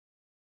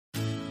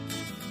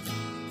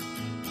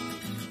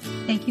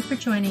Thank you for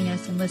joining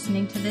us and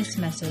listening to this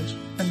message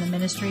from the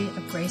Ministry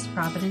of Grace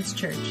Providence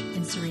Church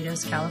in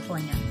Cerritos,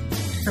 California.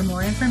 For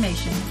more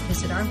information,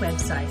 visit our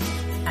website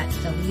at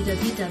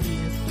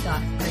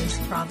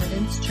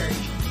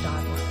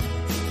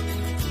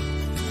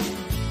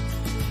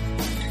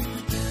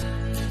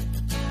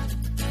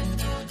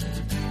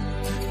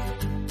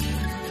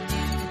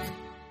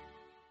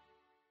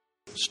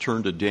Let's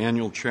turn to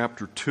Daniel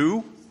chapter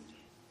 2.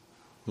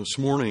 This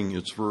morning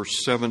it's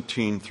verse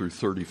 17 through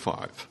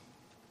 35.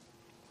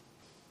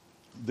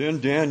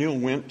 Then Daniel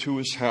went to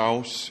his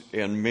house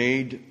and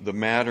made the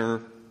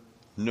matter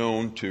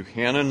known to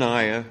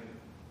Hananiah,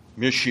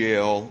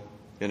 Mishael,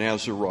 and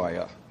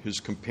Azariah, his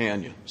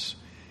companions,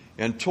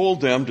 and told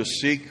them to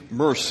seek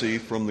mercy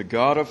from the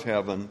God of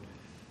heaven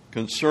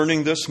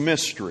concerning this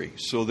mystery,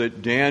 so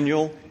that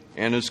Daniel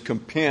and his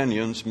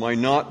companions might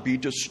not be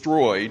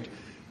destroyed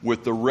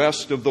with the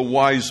rest of the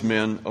wise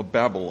men of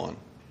Babylon.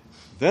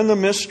 Then the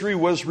mystery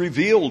was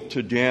revealed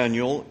to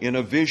Daniel in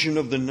a vision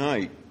of the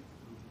night.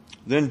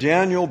 Then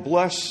Daniel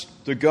blessed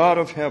the God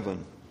of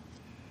heaven.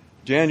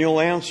 Daniel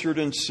answered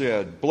and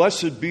said,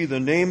 "Blessed be the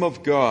name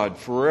of God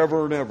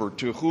forever and ever,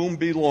 to whom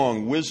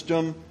belong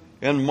wisdom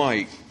and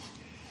might.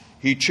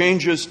 He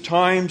changes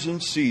times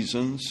and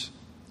seasons.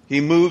 He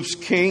removes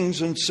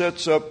kings and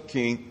sets up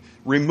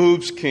kings.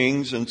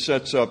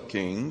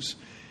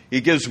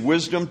 He gives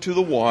wisdom to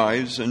the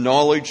wise and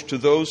knowledge to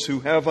those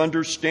who have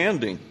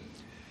understanding.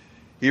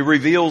 He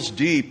reveals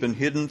deep and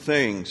hidden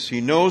things.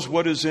 He knows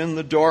what is in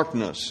the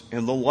darkness,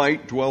 and the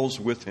light dwells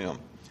with him.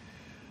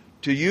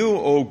 To you,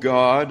 O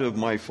God of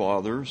my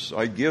fathers,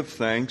 I give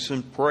thanks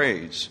and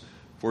praise,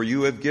 for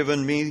you have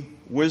given me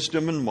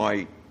wisdom and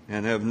might,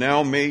 and have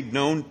now made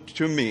known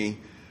to me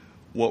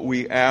what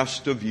we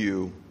asked of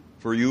you,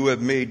 for you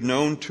have made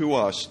known to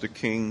us the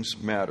king's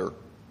matter."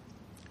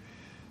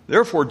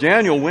 Therefore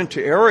Daniel went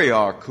to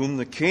Arioch, whom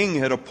the king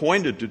had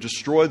appointed to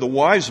destroy the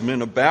wise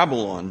men of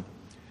Babylon.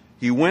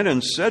 He went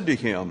and said to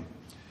him,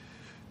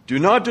 "Do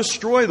not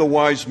destroy the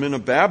wise men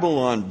of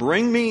Babylon.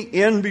 Bring me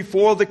in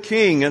before the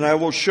king, and I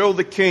will show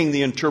the king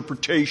the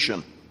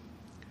interpretation."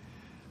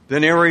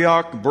 Then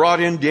Arioch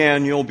brought in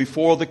Daniel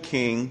before the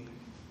king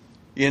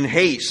in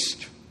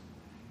haste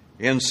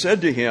and said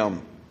to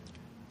him,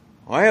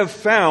 "I have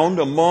found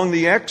among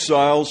the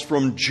exiles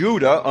from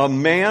Judah a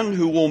man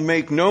who will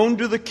make known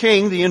to the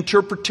king the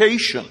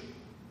interpretation."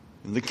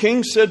 And the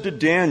king said to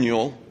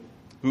Daniel,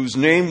 whose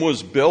name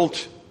was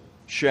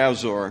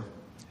Belteshazzar,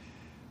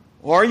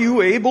 "Are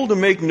you able to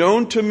make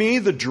known to me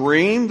the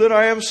dream that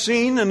I have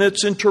seen and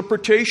its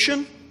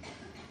interpretation?"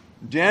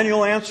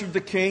 Daniel answered the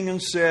king and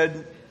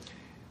said,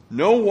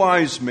 "No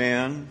wise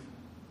man,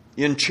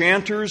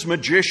 enchanters,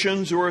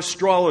 magicians, or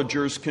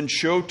astrologers can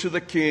show to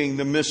the king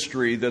the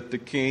mystery that the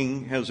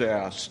king has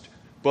asked.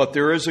 But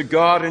there is a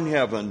God in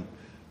heaven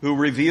who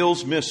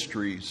reveals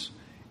mysteries,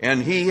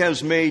 and he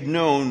has made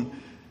known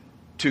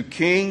to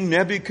King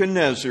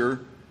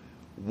Nebuchadnezzar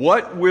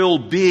what will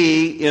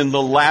be in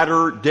the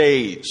latter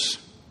days.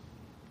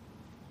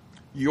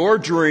 Your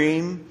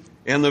dream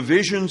and the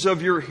visions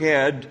of your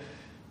head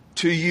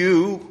to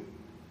you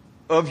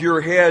of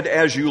your head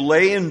as you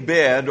lay in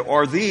bed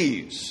are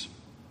these.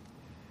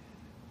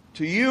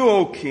 To you,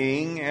 O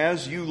king,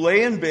 as you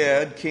lay in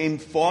bed, came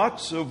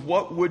thoughts of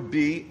what would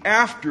be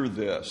after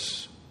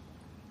this.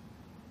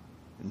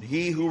 And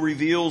he who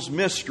reveals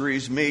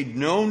mysteries made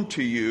known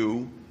to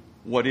you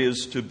what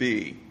is to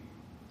be.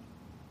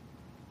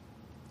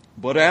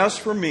 But as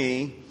for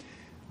me,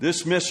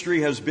 this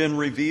mystery has been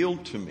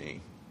revealed to me,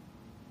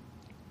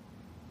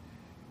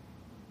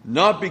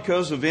 not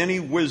because of any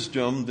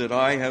wisdom that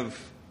I have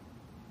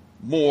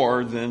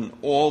more than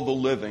all the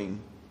living,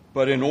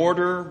 but in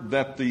order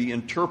that the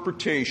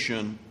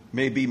interpretation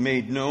may be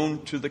made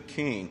known to the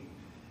king,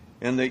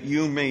 and that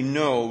you may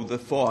know the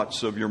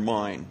thoughts of your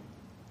mind.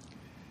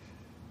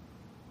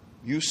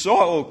 You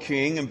saw, O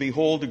king, and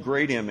behold, a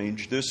great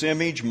image. This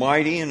image,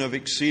 mighty and of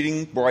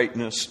exceeding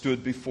brightness,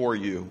 stood before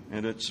you,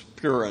 and its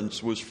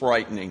appearance was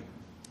frightening.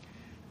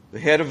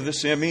 The head of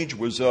this image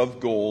was of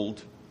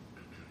gold,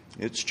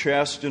 its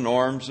chest and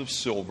arms of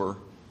silver,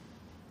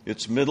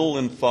 its middle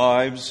and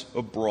thighs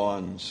of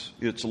bronze,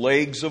 its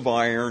legs of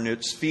iron,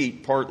 its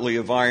feet partly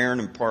of iron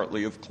and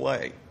partly of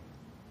clay.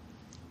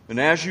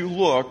 And as you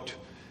looked,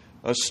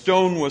 a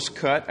stone was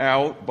cut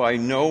out by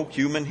no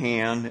human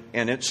hand,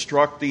 and it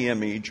struck the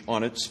image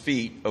on its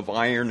feet of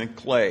iron and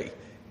clay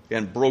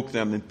and broke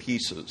them in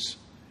pieces.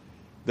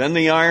 Then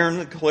the iron,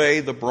 the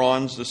clay, the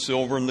bronze, the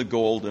silver, and the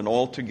gold, and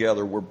all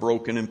together were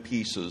broken in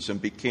pieces and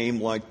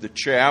became like the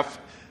chaff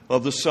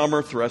of the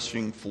summer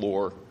threshing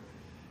floor,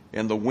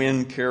 and the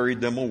wind carried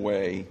them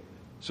away,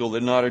 so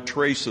that not a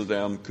trace of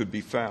them could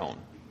be found.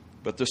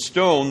 But the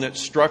stone that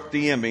struck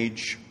the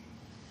image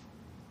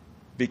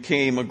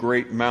became a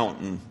great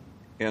mountain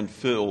and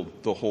filled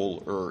the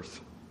whole earth.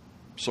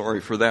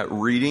 Sorry for that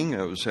reading.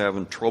 I was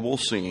having trouble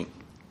seeing.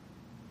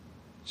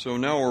 So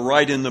now we're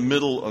right in the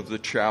middle of the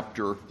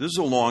chapter. This is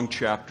a long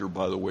chapter,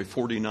 by the way,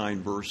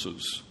 49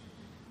 verses.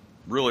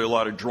 Really a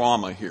lot of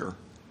drama here.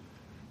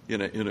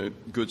 in a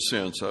good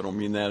sense. I don't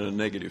mean that in a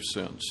negative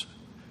sense.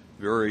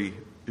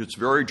 It's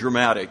very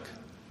dramatic.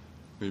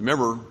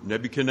 Remember,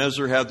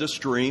 Nebuchadnezzar had this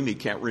dream. He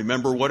can't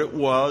remember what it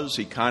was.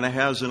 He kind of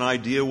has an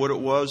idea what it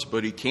was,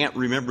 but he can't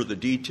remember the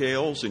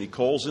details. And he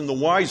calls in the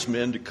wise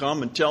men to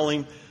come and tell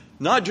him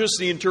not just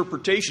the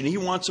interpretation. He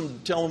wants them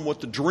to tell him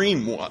what the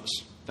dream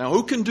was. Now,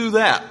 who can do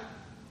that?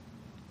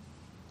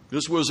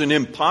 This was an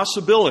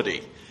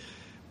impossibility.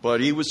 But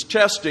he was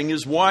testing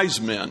his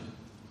wise men.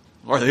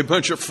 Are they a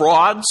bunch of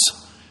frauds?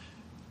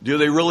 Do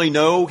they really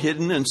know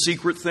hidden and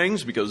secret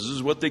things? Because this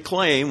is what they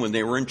claim when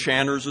they were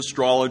enchanters,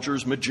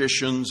 astrologers,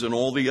 magicians, and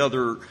all the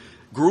other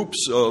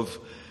groups of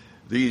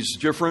these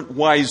different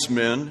wise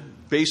men.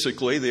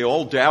 Basically, they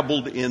all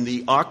dabbled in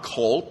the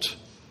occult.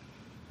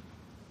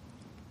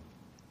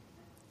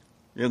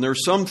 And there are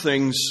some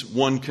things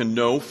one can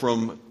know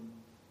from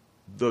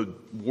the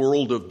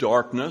world of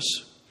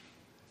darkness,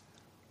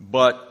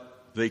 but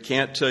they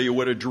can't tell you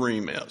what a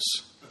dream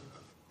is.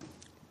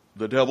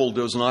 The devil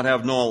does not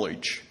have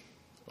knowledge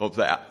of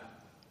that.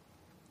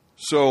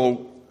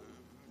 So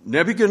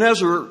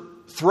Nebuchadnezzar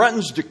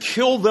threatens to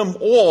kill them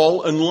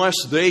all unless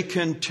they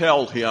can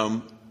tell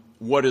him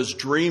what his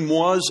dream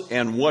was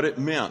and what it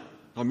meant.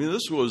 I mean,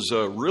 this was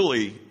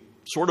really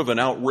sort of an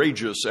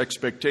outrageous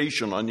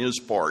expectation on his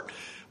part,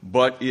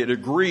 but it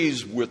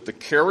agrees with the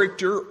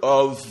character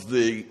of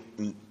the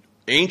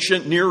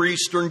ancient Near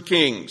Eastern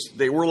kings.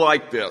 They were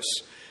like this.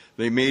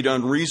 They made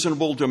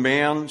unreasonable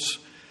demands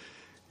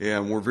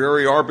and were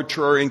very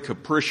arbitrary and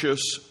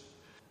capricious.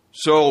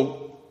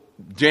 So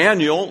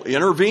Daniel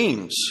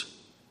intervenes,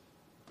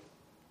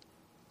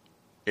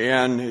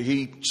 and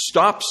he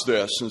stops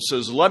this and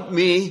says, let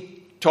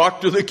me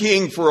talk to the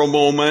king for a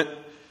moment.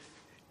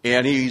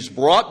 And he's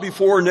brought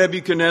before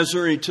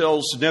Nebuchadnezzar, and he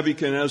tells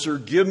Nebuchadnezzar,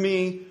 give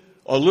me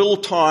a little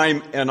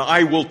time and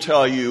I will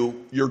tell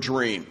you your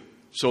dream.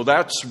 So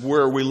that's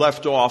where we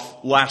left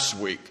off last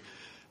week.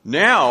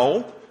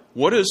 Now,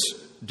 what does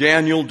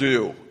Daniel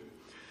do?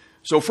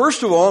 So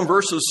first of all, in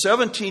verses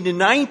 17 and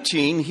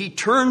 19, he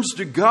turns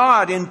to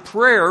God in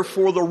prayer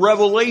for the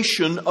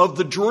revelation of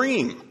the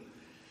dream.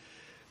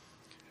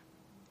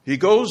 He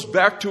goes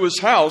back to his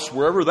house,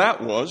 wherever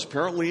that was,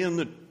 apparently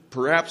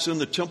perhaps in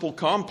the temple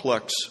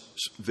complex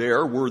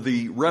there, where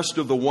the rest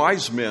of the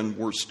wise men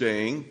were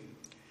staying.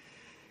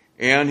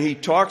 And he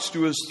talks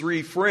to his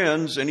three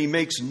friends, and he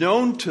makes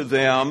known to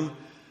them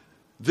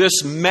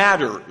this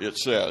matter, it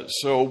says.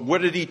 So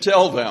what did he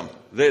tell them?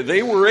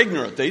 They were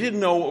ignorant. They didn't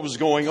know what was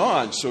going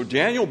on. So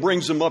Daniel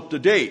brings them up to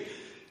date,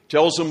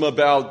 tells them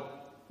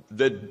about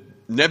the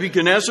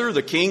Nebuchadnezzar,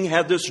 the king,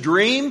 had this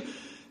dream.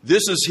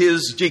 This is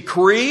his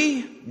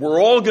decree.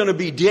 We're all going to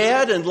be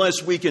dead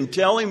unless we can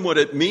tell him what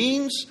it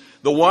means.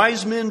 The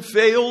wise men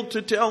failed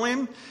to tell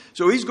him.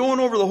 So he's going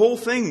over the whole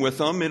thing with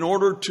them in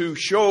order to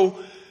show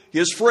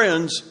his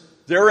friends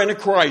they're in a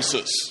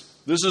crisis.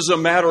 This is a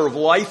matter of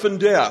life and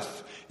death.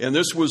 And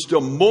this was to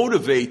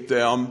motivate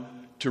them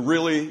to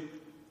really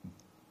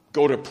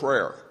go to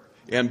prayer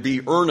and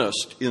be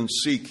earnest in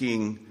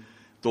seeking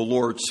the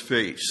Lord's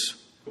face.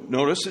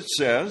 Notice it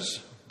says,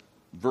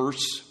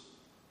 verse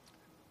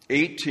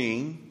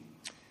 18,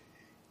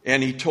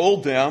 and he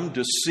told them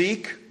to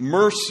seek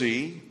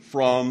mercy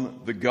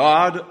from the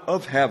God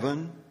of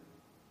heaven.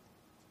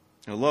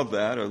 I love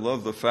that. I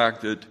love the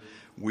fact that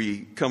we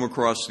come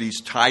across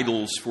these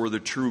titles for the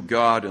true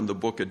God in the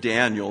book of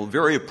Daniel. A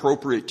very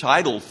appropriate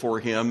title for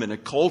him in a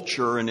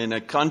culture and in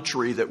a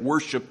country that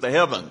worshiped the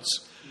heavens.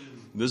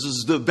 This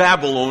is the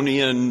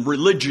Babylonian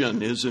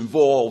religion is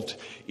involved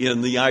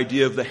in the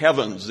idea of the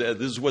heavens. This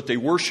is what they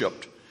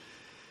worshipped.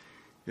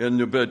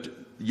 But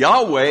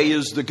Yahweh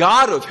is the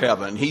God of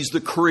heaven. He's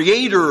the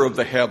creator of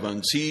the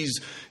heavens.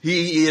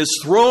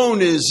 His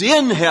throne is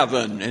in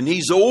heaven, and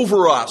he's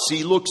over us.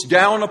 He looks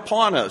down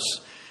upon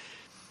us.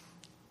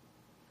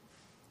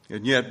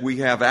 And yet we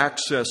have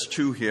access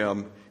to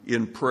him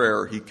in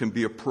prayer. He can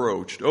be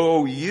approached.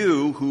 Oh,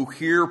 you who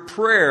hear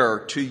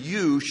prayer, to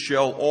you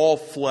shall all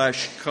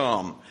flesh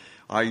come.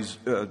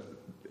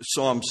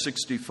 Psalm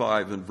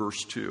 65 and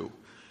verse 2.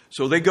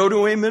 So they go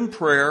to him in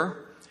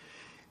prayer,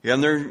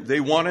 and they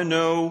want to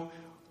know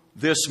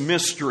this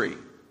mystery.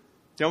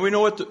 Now we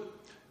know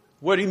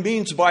what he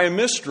means by a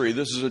mystery.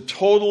 This is a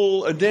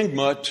total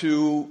enigma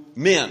to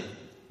men.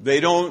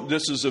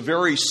 This is a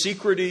very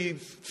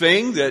secretive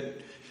thing that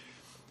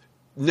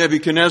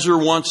Nebuchadnezzar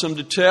wants them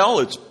to tell.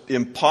 It's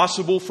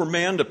impossible for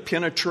man to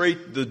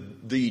penetrate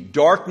the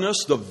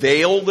darkness, the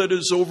veil that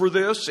is over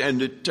this,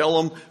 and to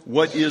tell them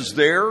what is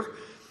there.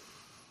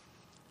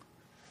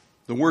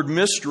 The word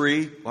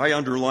mystery, I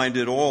underlined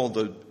it all,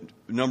 the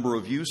number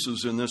of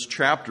uses in this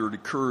chapter. It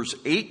occurs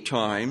 8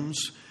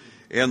 times,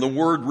 and the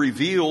word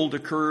revealed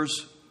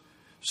occurs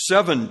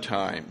 7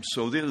 times.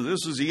 So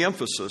this is the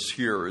emphasis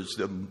here, is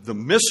the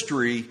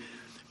mystery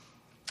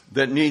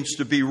that needs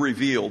to be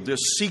revealed, this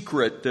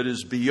secret that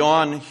is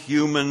beyond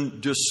human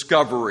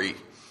discovery.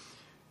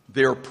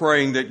 They're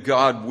praying that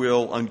God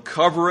will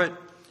uncover it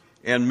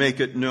and make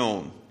it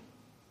known.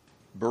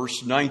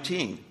 Verse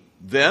 19,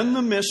 Then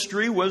the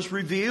mystery was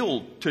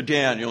revealed to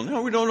Daniel.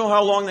 Now, we don't know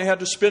how long they had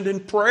to spend in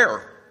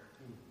prayer,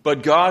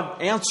 but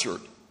God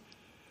answered.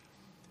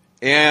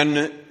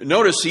 And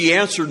notice he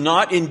answered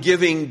not in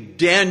giving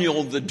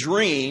Daniel the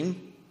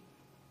dream.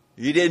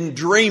 He didn't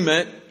dream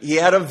it. He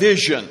had a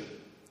vision.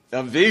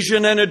 A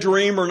vision and a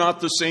dream are not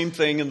the same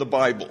thing in the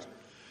Bible.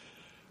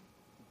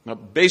 Now,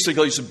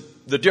 basically, it's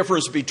the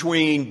difference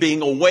between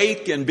being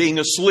awake and being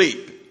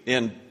asleep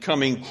and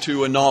coming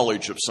to a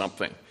knowledge of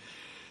something.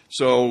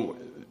 So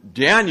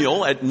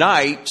Daniel at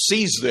night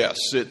sees this.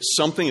 It's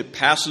something that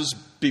passes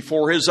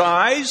before his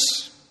eyes,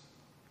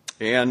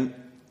 and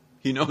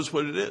he knows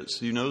what it is.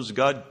 He knows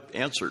God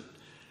answered.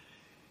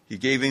 He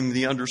gave him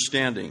the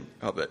understanding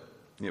of it.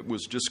 It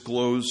was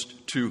disclosed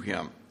to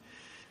him.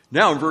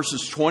 Now in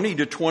verses 20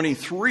 to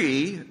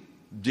 23,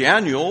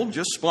 Daniel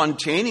just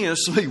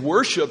spontaneously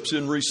worships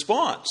in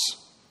response.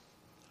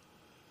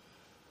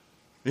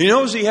 He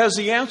knows he has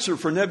the answer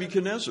for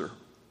Nebuchadnezzar,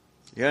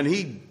 and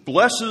he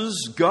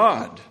blesses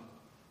God.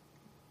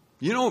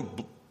 You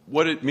know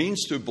what it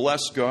means to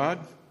bless God?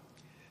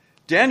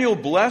 Daniel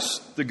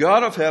blessed the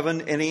God of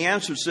heaven, and he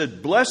answered,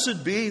 said,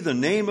 "Blessed be the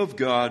name of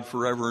God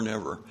forever and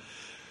ever."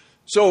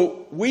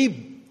 So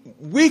we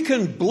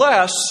can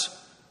bless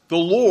the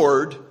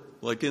Lord,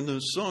 like in the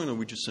song that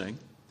we just sang,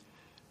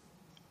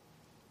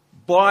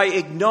 by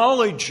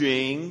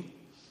acknowledging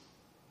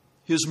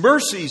His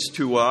mercies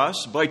to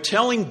us, by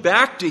telling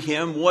back to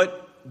Him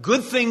what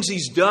good things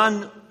He's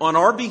done on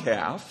our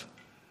behalf.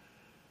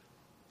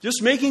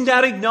 Just making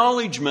that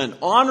acknowledgement,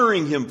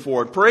 honoring Him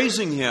for it,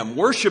 praising Him,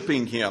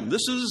 worshiping Him.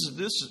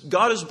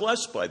 God is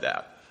blessed by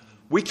that.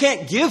 We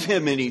can't give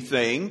Him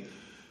anything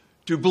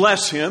to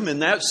bless Him in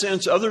that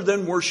sense other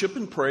than worship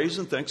and praise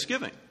and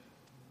thanksgiving.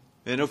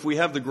 And if we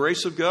have the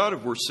grace of God,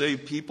 if we're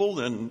saved people,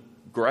 then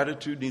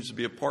gratitude needs to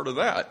be a part of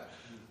that.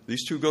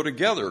 These two go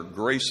together,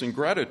 grace and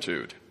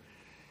gratitude.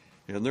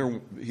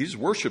 And he's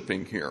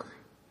worshiping here.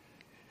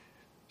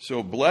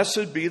 So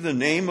blessed be the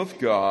name of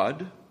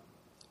God.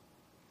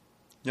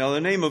 Now,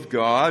 the name of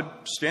God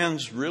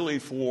stands really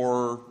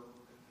for,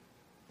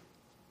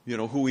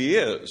 who He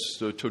is.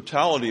 The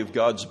totality of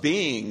God's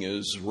being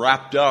is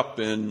wrapped up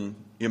and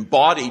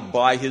embodied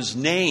by His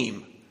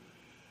name.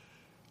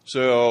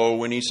 So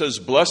when He says,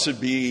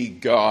 "Blessed be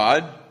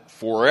God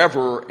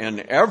forever and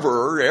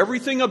ever,"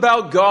 everything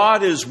about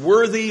God is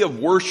worthy of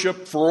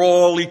worship for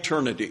all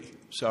eternity.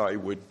 So I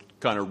would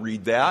kind of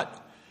read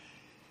that.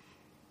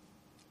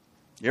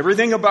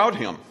 Everything about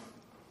Him.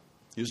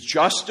 His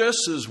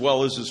justice as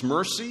well as His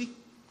mercy.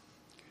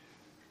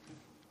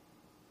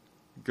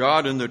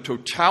 God in the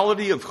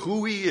totality of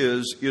who He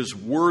is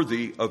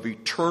worthy of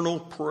eternal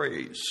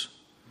praise.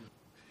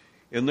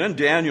 And then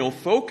Daniel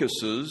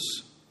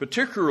focuses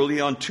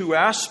particularly on two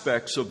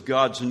aspects of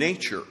God's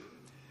nature.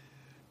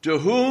 To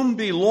whom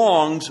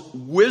belongs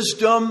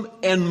wisdom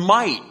and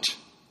might.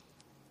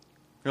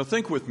 Now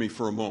think with me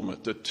for a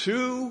moment. The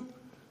two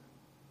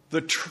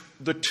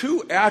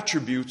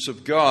attributes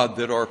of God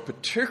that are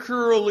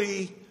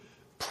particularly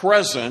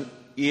present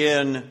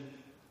in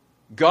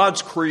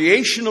God's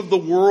creation of the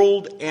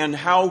world and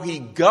how He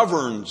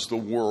governs the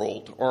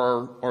world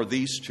are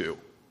these two.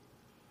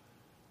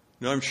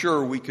 Now I'm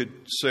sure we could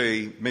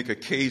make a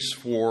case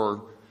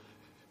for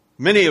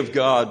many of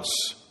God's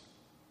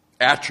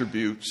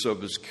attributes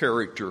of His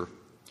character,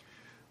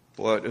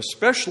 but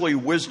especially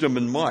wisdom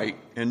and might.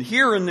 And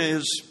here in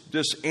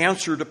this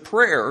answer to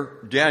prayer,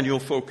 Daniel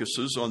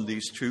focuses on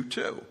these two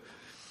too.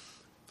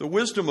 The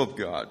wisdom of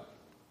God,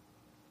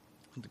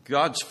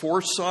 God's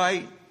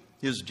foresight,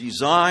 His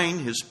design,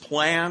 His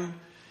plan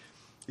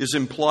is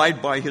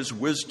implied by His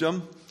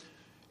wisdom,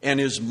 and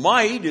His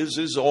might is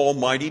His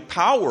almighty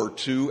power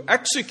to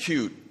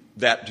execute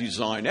that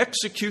design,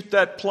 execute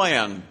that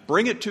plan,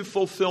 bring it to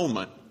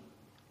fulfillment.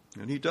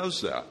 And He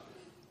does that.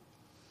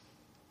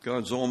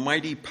 God's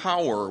almighty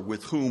power,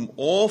 with whom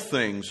all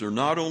things are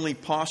not only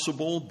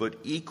possible, but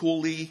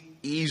equally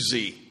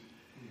easy,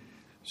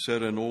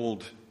 said an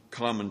old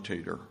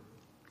commentator.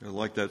 I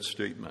like that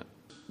statement.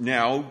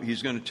 Now,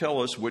 he's going to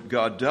tell us what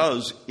God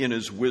does in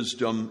His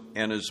wisdom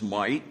and His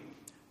might.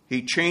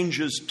 He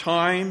changes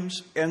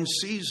times and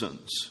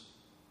seasons.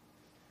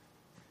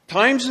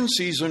 Times and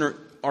season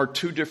are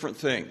two different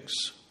things.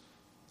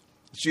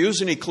 It's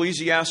used in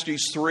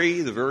Ecclesiastes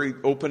 3, the very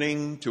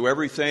opening, to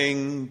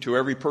everything, to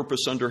every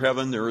purpose under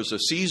heaven. There is a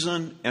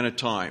season and a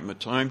time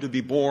to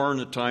be born,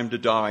 a time to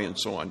die, and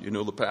so on. You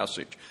know the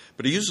passage.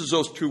 But he uses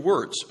those two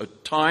words,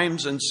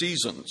 times and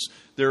seasons.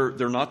 They're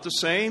not the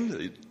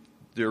same.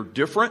 They're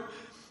different.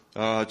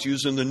 It's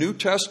used in the New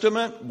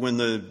Testament when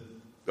the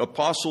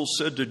apostles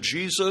said to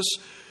Jesus,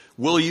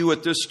 "Will you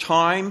at this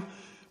time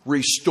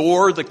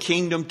restore the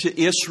kingdom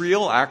to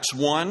Israel?" Acts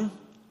 1.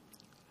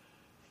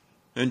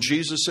 And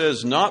Jesus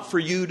says, "Not for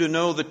you to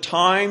know the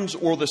times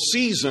or the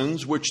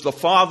seasons which the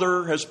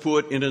Father has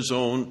put in His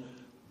own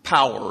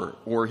power,"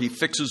 or He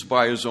fixes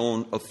by His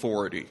own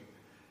authority.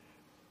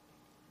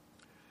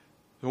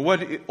 So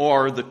what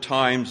are the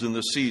times and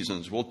the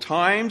seasons? Well,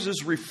 times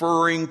is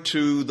referring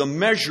to the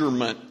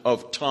measurement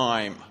of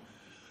time.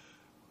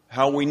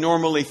 how we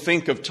normally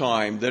think of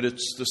time, that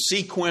it's the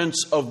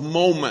sequence of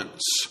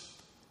moments.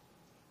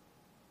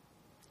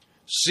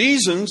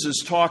 Seasons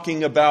is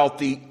talking about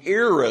the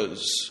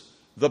eras,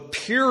 the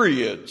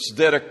periods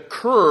that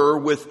occur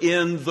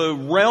within the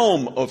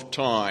realm of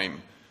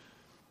time.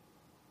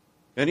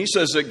 And he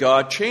says that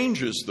God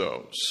changes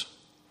those.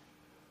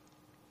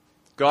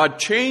 God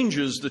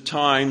changes the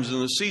times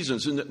and the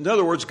seasons. In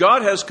other words,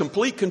 God has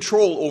complete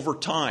control over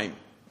time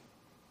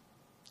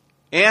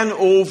and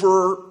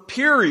over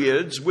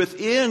periods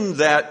within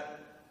that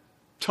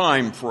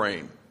time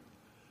frame.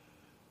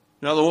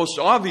 Now, the most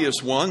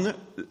obvious one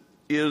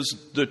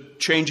is the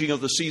changing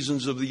of the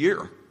seasons of the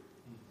year.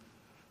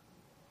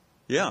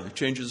 Yeah, it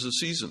changes the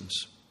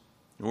seasons.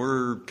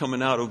 We're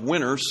coming out of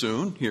winter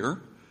soon here,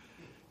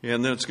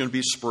 and then it's going to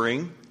be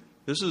spring.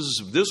 This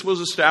was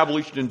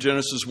established in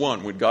Genesis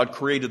 1 when God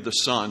created the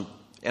sun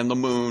and the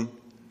moon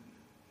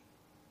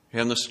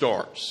and the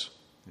stars.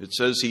 It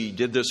says he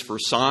did this for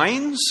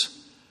signs,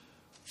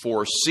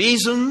 for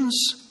seasons,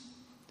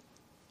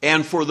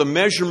 and for the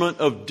measurement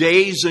of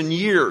days and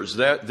years.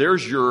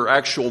 There's your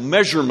actual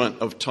measurement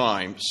of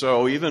time.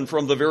 So even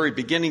from the very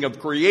beginning of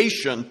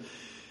creation,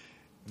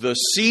 the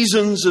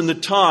seasons and the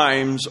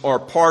times are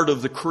part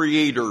of the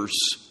Creator's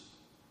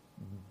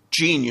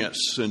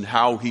genius in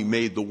how he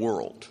made the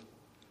world.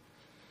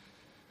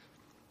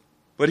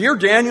 But here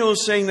Daniel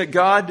is saying that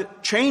God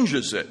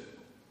changes it.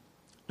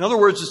 In other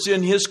words, it's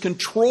in his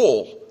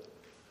control.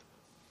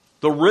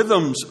 The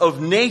rhythms of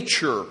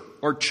nature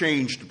are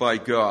changed by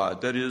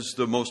God. That is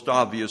the most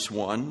obvious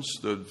ones,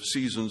 the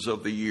seasons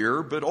of the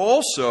year. But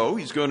also,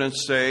 he's going to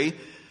say,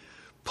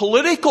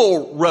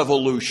 political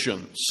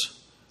revolutions,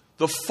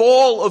 the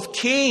fall of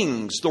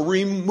kings, the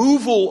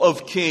removal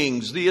of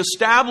kings, the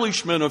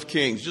establishment of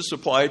kings. Just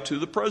apply it to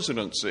the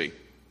presidency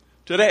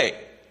today.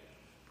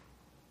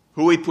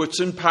 Who he puts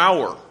in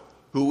power,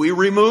 who he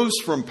removes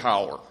from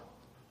power.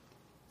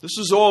 This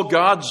is all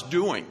God's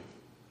doing.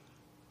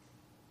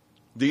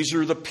 These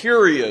are the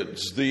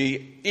periods,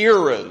 the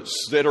eras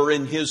that are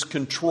in his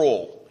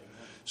control.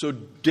 So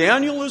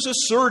Daniel is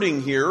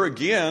asserting here,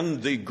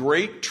 again, the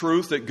great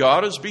truth that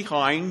God is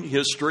behind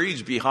history.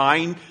 He's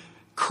behind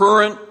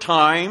current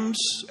times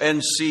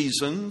and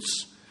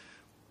seasons,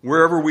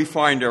 wherever we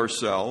find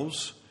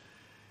ourselves.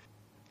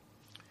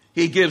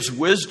 He gives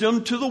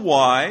wisdom to the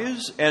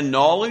wise and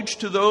knowledge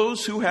to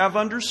those who have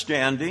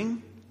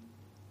understanding.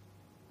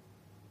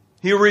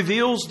 He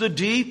reveals the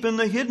deep and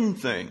the hidden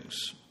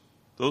things.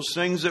 Those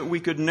things that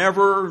we could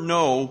never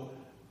know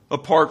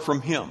apart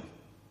from him.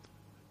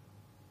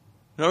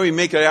 Now we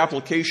make an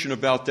application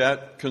about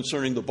that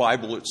concerning the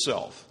Bible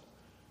itself.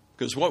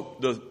 Because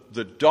what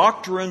the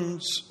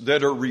doctrines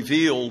that are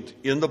revealed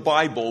in the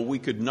Bible we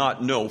could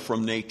not know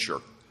from nature.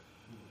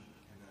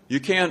 You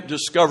can't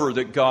discover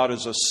that God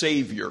is a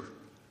savior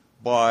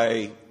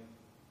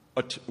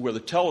with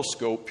a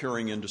telescope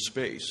peering into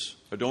space.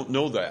 I don't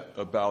know that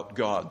about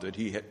God, that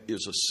he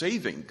is a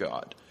saving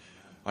God.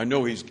 I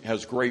know he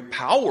has great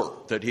power,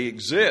 that he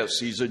exists.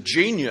 He's a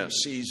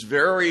genius. He's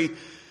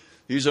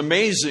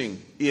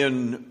amazing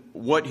in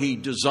what he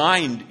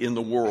designed in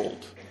the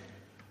world.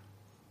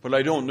 But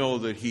I don't know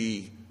that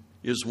he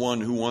is one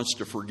who wants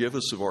to forgive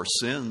us of our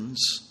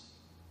sins.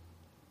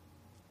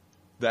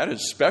 That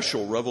is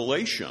special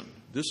revelation.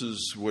 This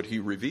is what he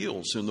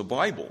reveals in the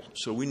Bible.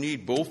 So we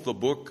need both the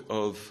book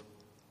of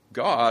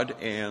God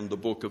and the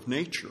book of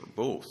nature.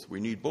 Both. We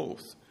need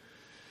both.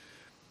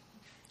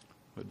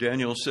 But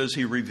Daniel says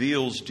he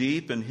reveals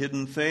deep and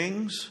hidden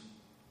things.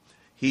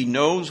 He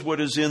knows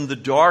what is in the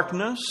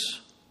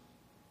darkness.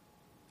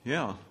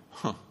 Yeah.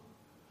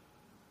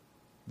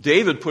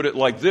 David put it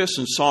like this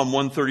in Psalm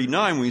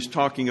 139 when he's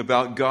talking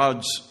about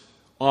God's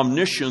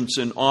omniscience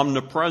and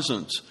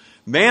omnipresence.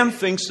 Man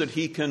thinks that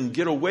he can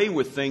get away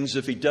with things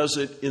if he does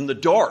it in the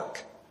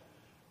dark.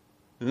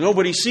 And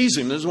nobody sees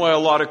him. This is why a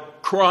lot of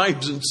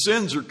crimes and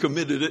sins are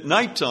committed at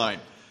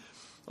nighttime,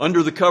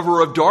 under the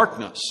cover of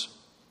darkness.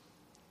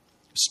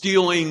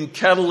 Stealing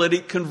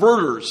catalytic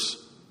converters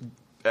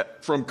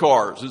from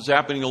cars. It's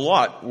happening a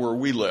lot where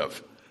we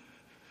live.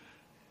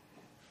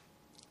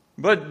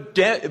 But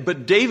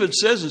David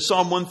says in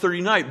Psalm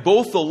 139,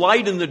 both the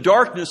light and the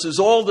darkness is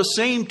all the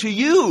same to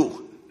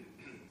you.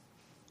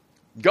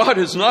 God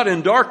is not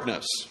in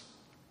darkness.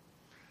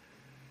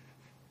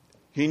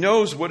 He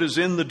knows what is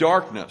in the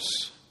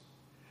darkness.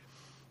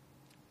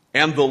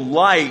 And the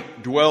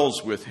light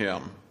dwells with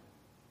him.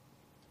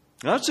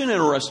 Now, that's an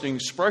interesting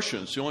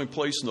expression. It's the only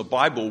place in the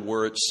Bible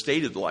where it's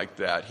stated like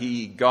that.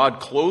 God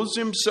clothes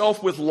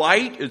himself with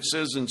light, it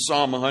says in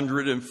Psalm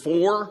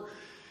 104.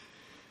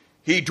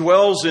 He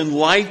dwells in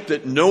light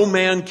that no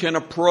man can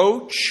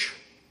approach.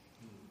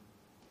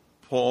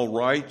 Paul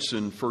writes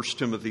in 1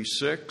 Timothy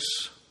 6.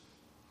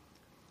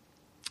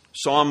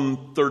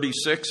 Psalm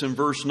 36 and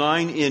verse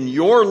 9, in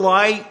your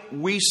light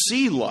we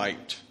see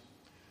light.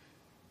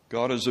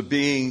 God is a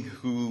being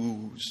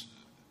whose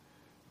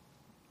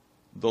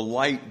the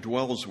light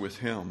dwells with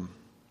him.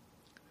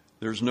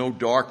 There's no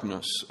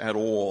darkness at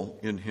all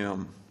in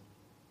him.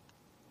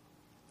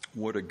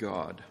 What a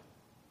God.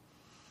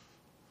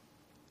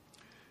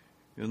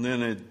 And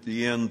then at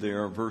the end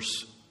there,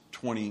 verse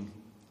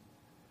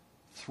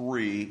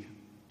 23,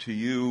 to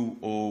you,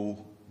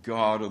 O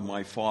God of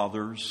my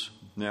fathers.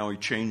 Now he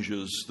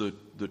changes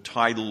the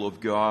title of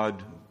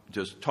God.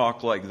 Just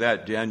talk like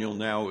that. Daniel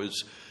now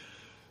is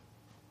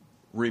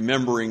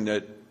remembering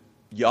that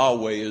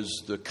Yahweh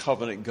is the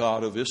covenant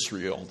God of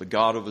Israel, the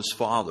God of his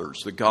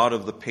fathers, the God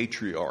of the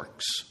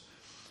patriarchs.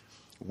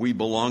 We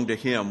belong to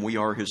him. We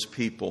are his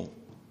people.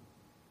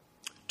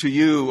 To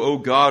you, O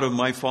God of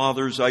my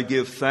fathers, I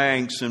give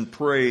thanks and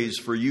praise,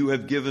 for you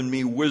have given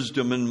me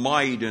wisdom and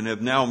might and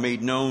have now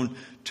made known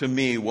to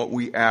me what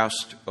we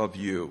asked of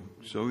you.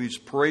 So he's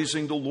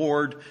praising the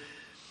Lord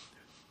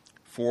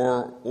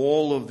for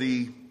all of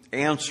the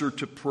answer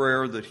to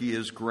prayer that he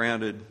has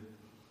granted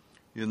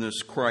in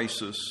this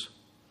crisis.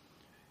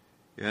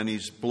 And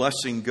he's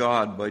blessing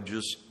God by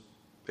just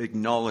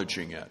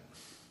acknowledging it.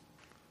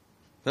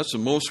 That's the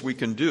most we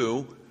can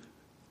do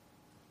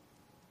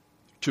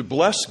to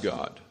bless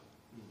God.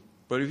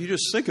 But if you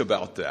just think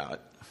about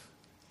that,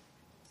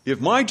 if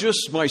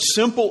my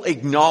simple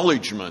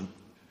acknowledgement,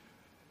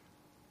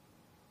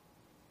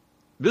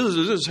 this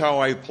is how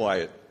I apply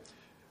it.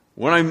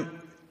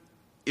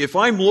 If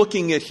I'm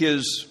looking at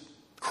his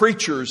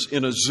creatures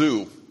in a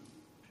zoo,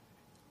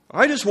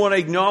 I just want to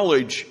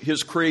acknowledge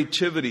his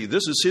creativity.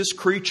 This is his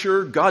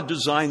creature. God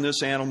designed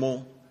this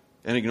animal,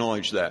 and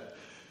acknowledge that.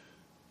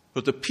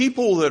 But the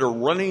people that are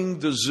running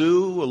the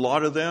zoo, a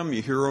lot of them,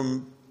 you hear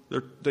them,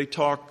 they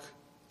talk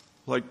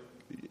like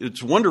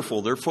it's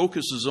wonderful. Their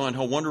focus is on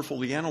how wonderful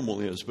the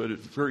animal is, but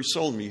it's very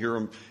seldom you hear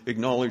them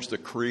acknowledge the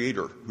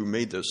Creator who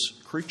made this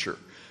creature.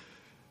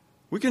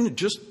 We can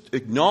just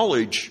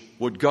acknowledge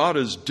what God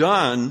has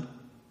done.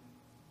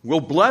 We'll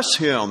bless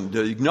him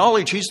to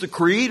acknowledge he's the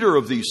creator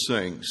of these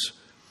things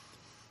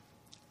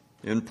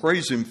and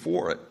praise him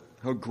for it,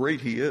 how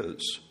great he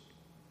is.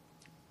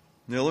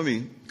 Now let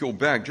me go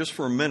back just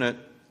for a minute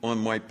on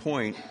my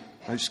point.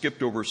 I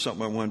skipped over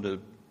something I wanted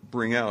to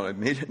bring out. I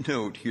made a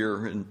note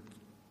here and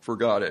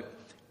forgot it.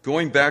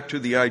 Going back to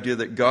the idea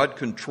that God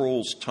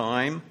controls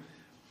time,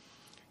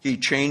 he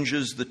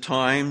changes the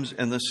times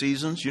and the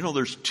seasons. You know,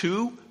 there's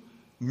two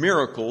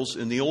miracles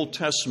in the Old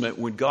Testament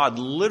when God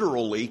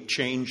literally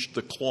changed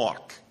the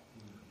clock.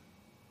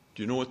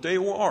 Do you know what they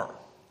are?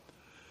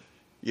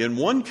 In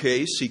one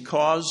case, he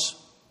caused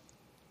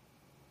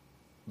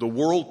the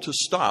world to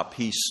stop.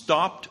 He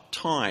stopped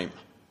time.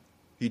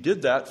 He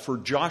did that for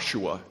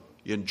Joshua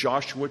in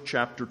Joshua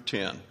chapter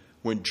 10,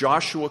 when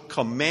Joshua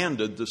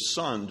commanded the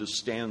sun to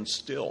stand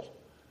still.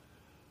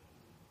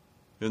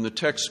 And the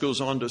text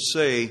goes on to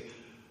say,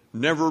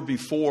 never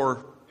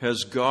before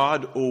has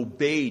God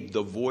obeyed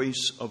the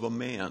voice of a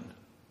man.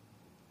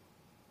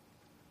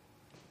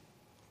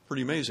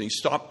 Pretty amazing. He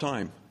stopped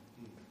time.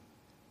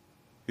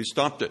 He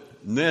stopped it.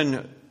 And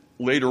then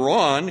later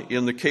on,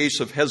 in the case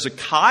of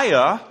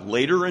Hezekiah,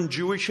 later in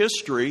Jewish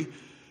history,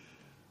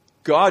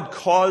 God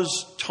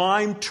caused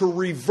time to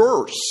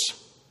reverse.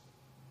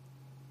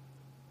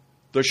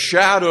 The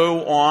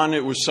shadow on,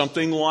 it was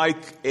something like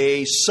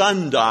a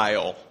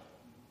sundial,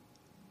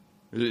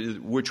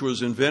 which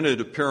was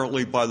invented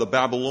apparently by the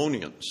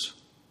Babylonians,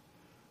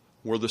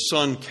 where the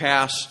sun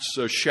casts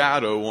a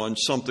shadow on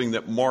something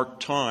that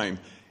marked time.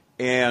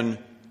 And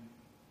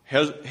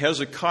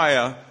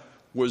Hezekiah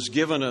was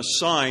given a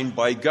sign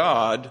by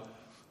God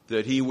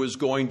that he was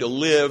going to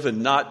live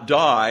and not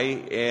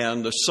die,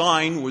 and the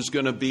sign was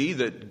going to be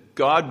that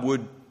God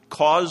would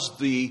cause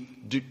the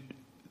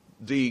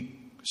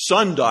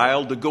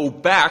sundial to go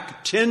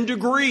back 10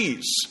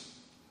 degrees.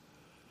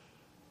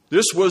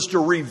 This was to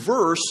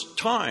reverse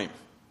time.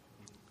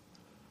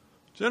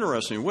 It's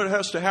interesting. What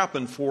has to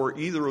happen for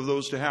either of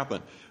those to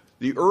happen?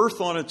 The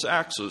earth on its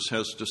axis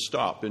has to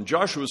stop. In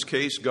Joshua's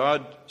case,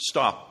 God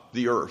stopped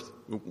the earth,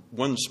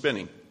 one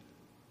spinning.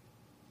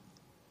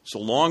 It's a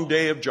long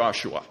day of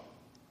Joshua.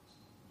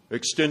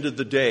 Extended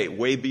the day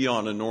way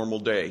beyond a normal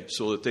day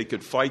so that they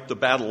could fight the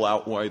battle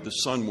out while the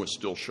sun was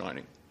still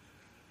shining.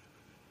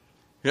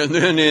 And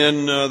then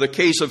in the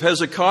case of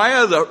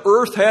Hezekiah, the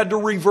earth had to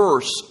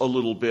reverse a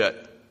little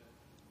bit.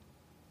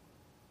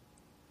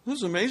 This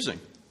is amazing.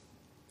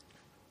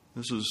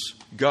 This is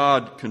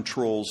God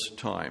controls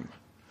time.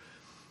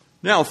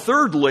 Now,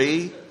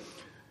 thirdly,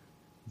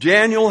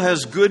 Daniel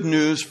has good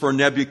news for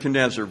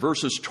Nebuchadnezzar,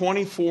 verses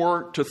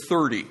 24 to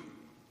 30.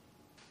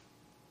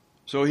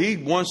 So he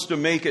wants to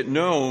make it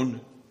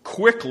known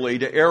quickly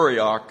to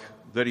Arioch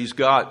that he's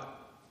got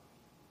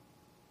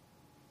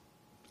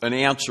an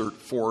answer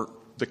for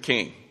the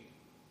king.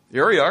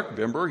 Arioch,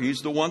 remember, he's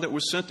the one that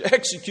was sent to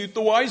execute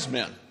the wise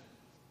men.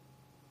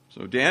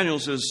 So Daniel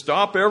says,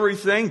 stop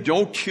everything.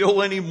 Don't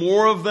kill any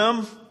more of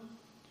them.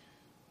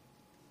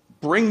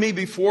 Bring me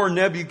before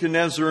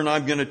Nebuchadnezzar, and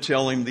I'm going to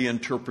tell him the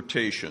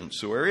interpretation.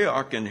 So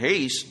Arioch, in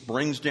haste,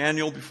 brings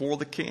Daniel before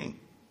the king.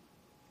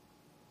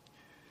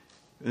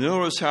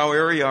 Notice how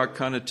Arioch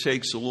kind of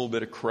takes a little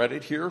bit of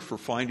credit here for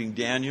finding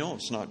Daniel.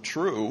 It's not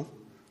true.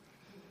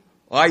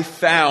 I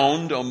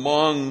found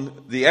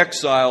among the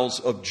exiles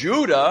of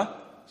Judah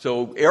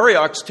So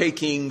Arioch's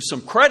taking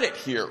some credit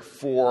here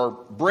for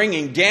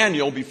bringing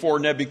Daniel before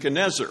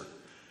Nebuchadnezzar.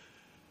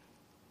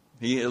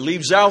 He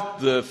leaves out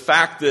the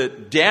fact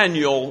that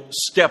Daniel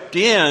stepped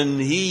in.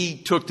 He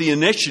took the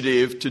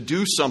initiative to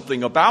do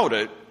something about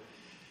it.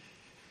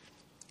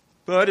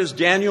 But is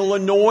Daniel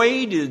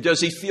annoyed?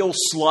 Does he feel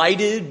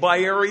slighted by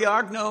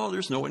Arioch? No,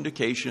 there's no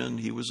indication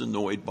he was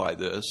annoyed by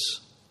this.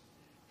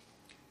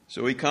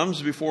 So he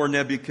comes before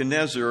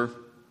Nebuchadnezzar,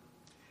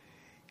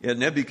 and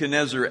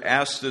Nebuchadnezzar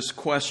asks this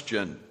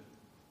question.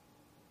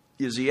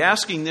 Is he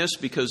asking this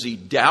because he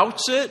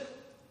doubts it,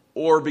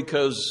 or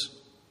because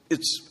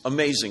it's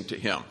amazing to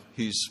him?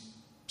 He's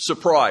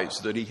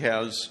surprised that he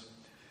has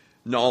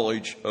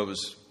knowledge of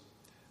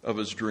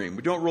his dream.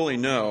 We don't really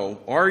know.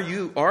 Are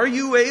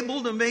you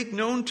able to make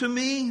known to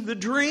me the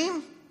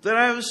dream that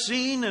I have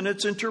seen and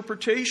its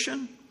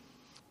interpretation?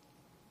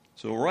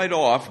 So right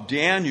off,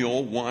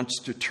 Daniel wants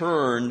to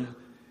turn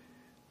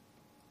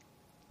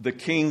the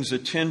king's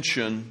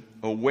attention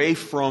away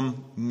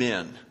from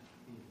men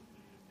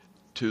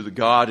to the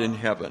God in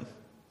heaven.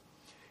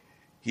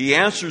 He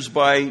answers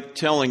by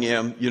telling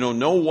him,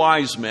 no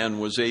wise man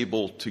was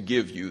able to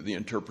give you the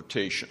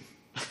interpretation.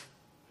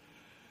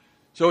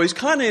 So he's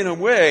kind of, in a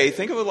way,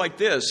 think of it like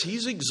this.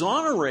 He's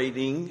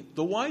exonerating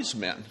the wise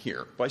men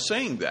here by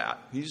saying that.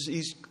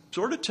 He's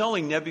sort of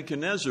telling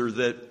Nebuchadnezzar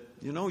that,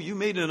 you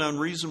made an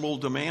unreasonable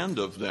demand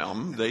of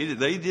them.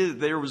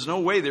 There was no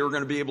way they were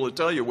going to be able to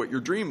tell you what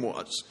your dream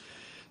was.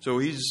 So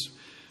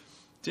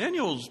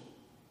Daniel's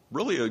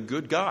really a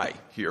good guy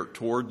here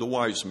toward the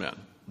wise men.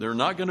 They're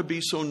not going to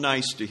be so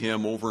nice to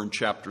him over in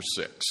chapter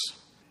 6.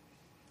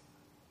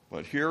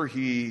 But here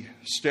he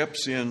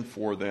steps in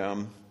for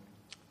them,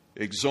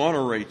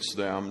 exonerates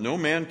them. No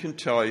man can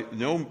tell you,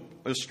 no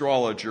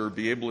astrologer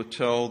be able to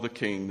tell the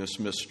king this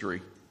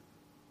mystery.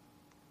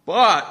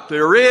 But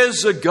there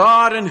is a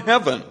God in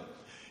heaven.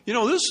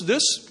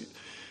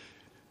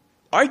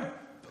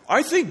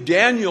 I think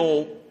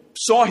Daniel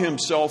saw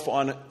himself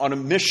on a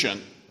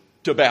mission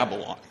to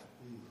Babylon.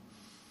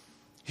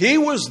 He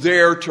was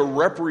there to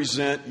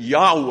represent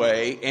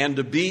Yahweh and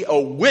to be a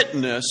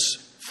witness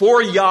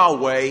for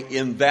Yahweh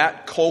in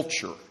that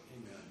culture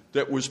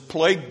that was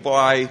plagued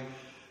by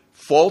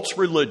false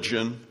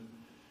religion,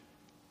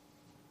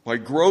 by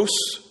gross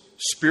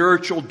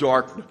spiritual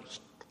darkness.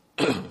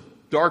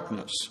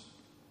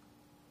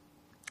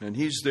 And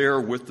he's there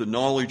with the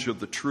knowledge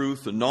of the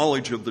truth, the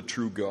knowledge of the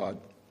true God.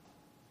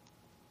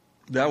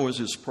 That was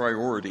his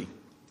priority.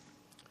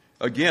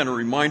 Again, a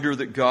reminder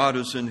that God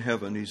is in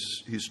heaven.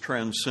 He's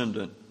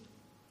transcendent.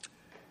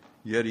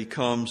 Yet he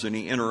comes and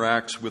he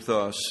interacts with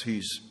us.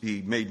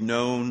 He made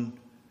known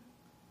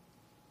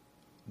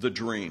the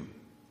dream.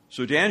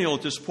 So Daniel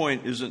at this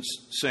point isn't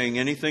saying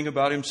anything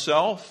about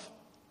himself.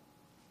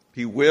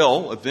 He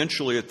will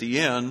eventually at the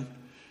end,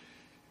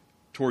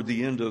 toward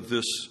the end of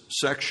this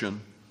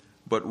section.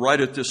 But right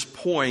at this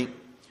point,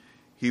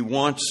 he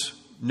wants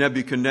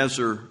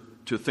Nebuchadnezzar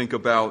to think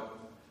about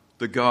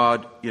the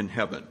God in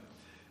heaven.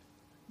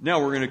 Now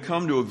we're going to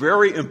come to a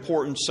very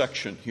important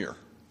section here.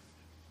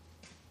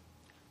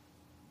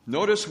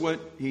 Notice what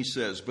he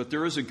says. But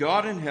there is a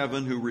God in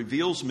heaven who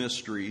reveals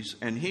mysteries,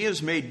 and he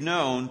has made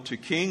known to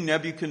King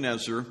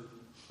Nebuchadnezzar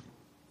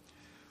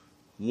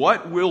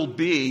what will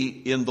be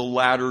in the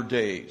latter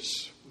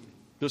days.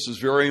 This is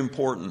very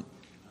important.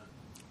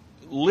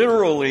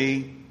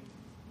 Literally,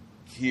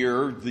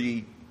 here,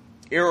 the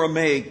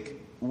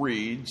Aramaic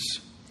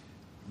reads,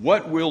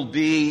 what will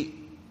be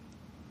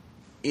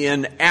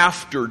in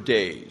after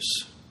days.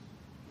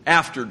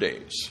 After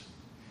days.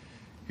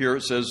 Here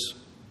it says,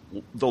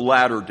 the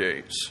latter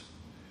days.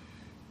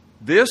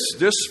 This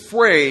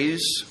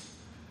phrase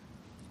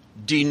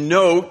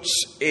denotes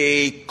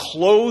a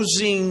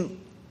closing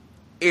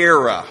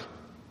era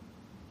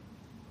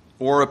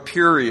or a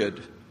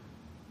period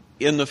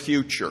in the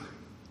future.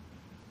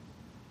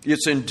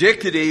 It's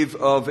indicative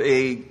of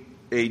a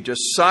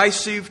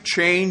decisive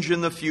change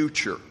in the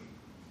future.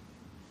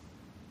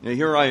 Now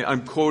here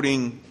I'm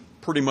quoting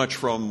pretty much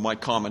from my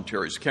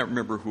commentaries. I can't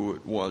remember who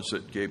it was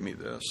that gave me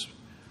this.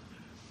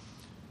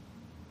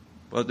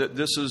 But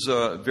this is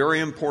a very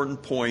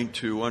important point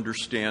to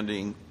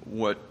understanding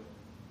what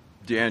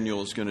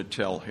Daniel is going to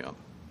tell him.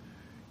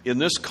 In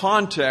this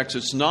context,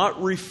 it's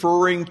not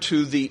referring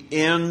to the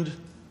end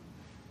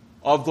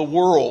of the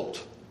world.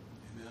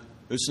 Amen.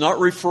 It's not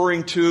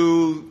referring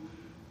to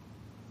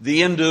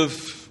the end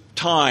of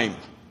time.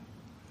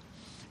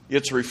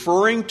 It's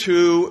referring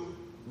to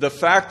the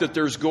fact that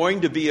there's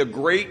going to be a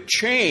great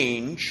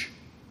change,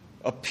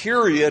 a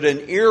period,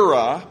 an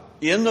era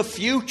in the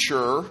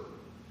future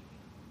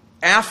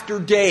after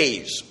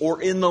days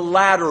or in the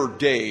latter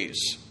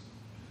days.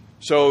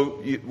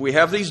 So we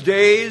have these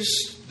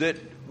days that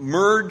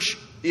merge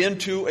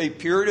into a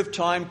period of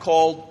time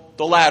called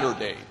the latter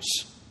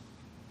days.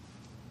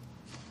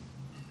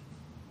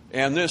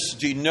 And this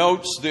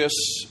denotes this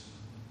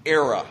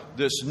era,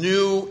 this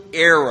new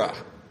era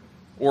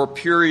or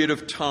period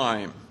of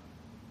time.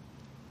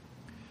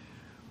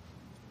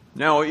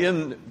 Now,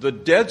 in the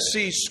Dead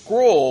Sea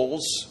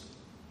Scrolls,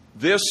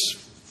 this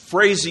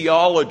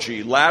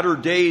phraseology, latter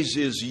days,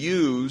 is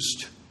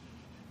used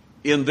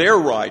in their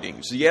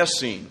writings, the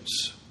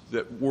Essenes,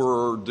 that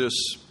were this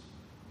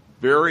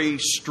very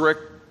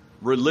strict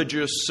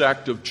religious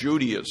sect of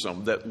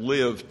Judaism that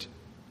lived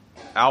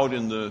out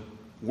in the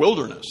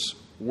wilderness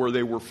where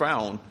they were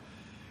found.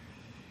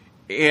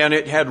 And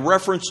it had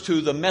reference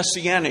to the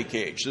Messianic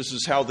age. This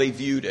is how they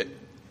viewed it.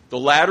 The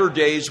latter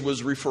days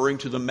was referring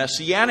to the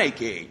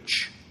Messianic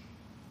age.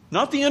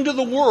 Not the end of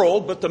the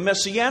world, but the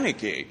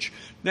Messianic age.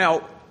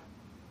 Now,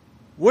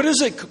 what is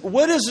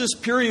this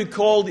period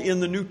called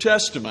in the New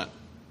Testament?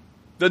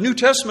 The New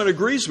Testament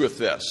agrees with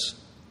this.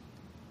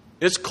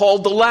 It's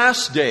called the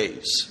last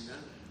days.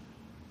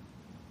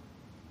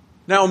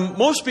 Now,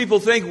 most people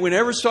think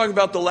whenever it's talking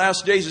about the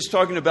last days, it's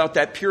talking about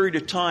that period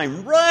of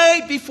time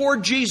right before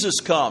Jesus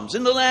comes,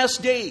 in the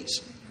last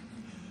days.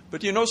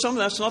 But you know something?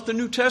 That's not the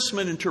New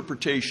Testament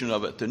interpretation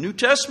of it. The New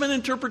Testament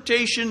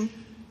interpretation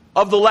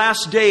of the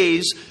last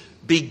days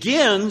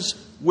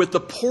begins with the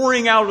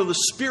pouring out of the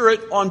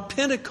Spirit on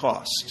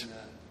Pentecost.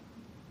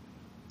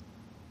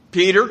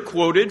 Peter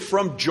quoted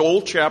from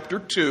Joel chapter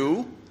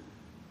 2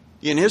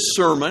 in his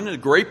sermon, a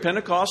great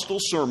Pentecostal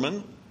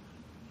sermon,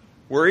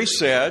 where he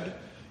said,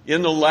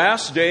 "In the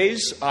last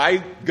days, I,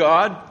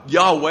 God,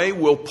 Yahweh,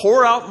 will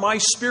pour out my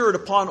Spirit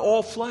upon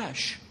all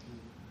flesh."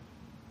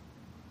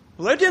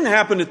 Well, that didn't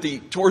happen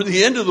toward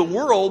the end of the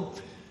world.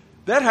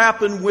 That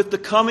happened with the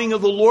coming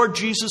of the Lord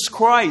Jesus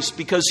Christ,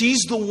 because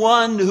He's the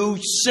one who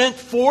sent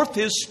forth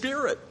His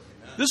Spirit.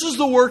 This is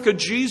the work of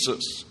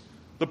Jesus,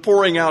 the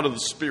pouring out of the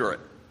Spirit.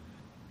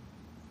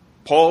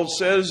 Paul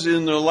says,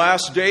 in the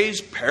last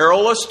days,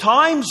 perilous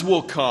times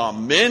will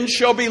come. Men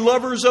shall be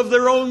lovers of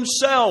their own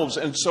selves,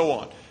 and so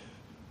on.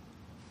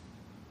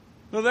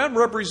 Now that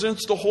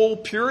represents the whole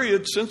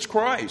period since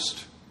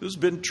Christ. This has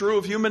been true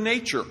of human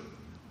nature.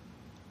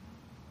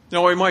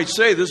 Now we might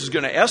say this is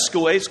going to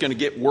escalate, it's going to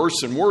get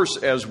worse and worse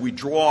as we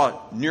draw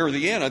near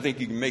the end. I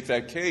think you can make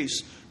that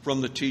case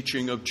from the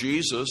teaching of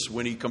Jesus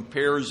when He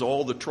compares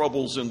all the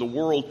troubles in the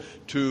world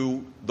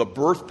to the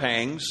birth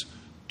pangs,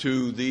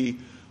 to the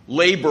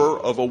labor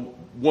of a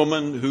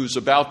woman who's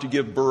about to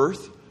give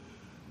birth.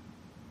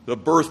 The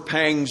birth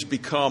pangs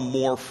become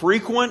more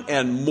frequent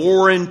and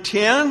more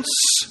intense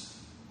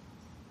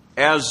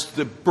as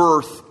the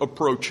birth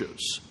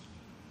approaches.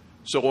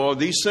 So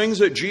these things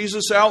that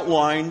Jesus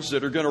outlines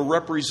that are going to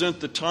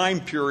represent the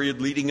time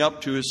period leading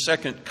up to His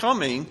second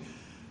coming,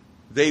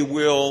 they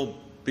will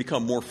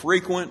become more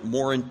frequent,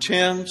 more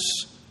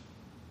intense,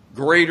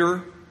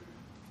 greater,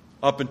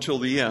 up until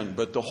the end.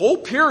 But the whole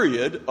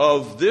period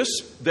of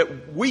this, that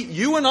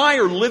you and I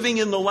are living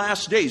in the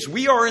last days.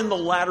 We are in the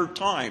latter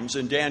times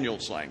in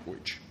Daniel's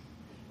language.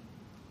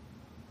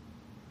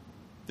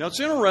 Now it's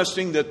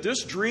interesting that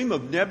this dream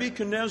of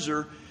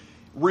Nebuchadnezzar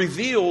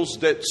reveals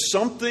that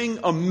something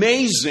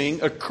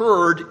amazing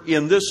occurred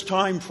in this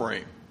time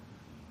frame.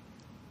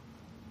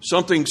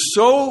 Something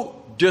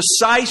so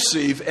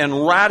decisive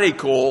and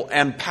radical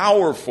and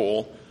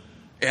powerful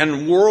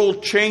and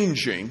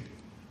world-changing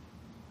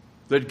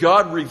that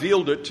God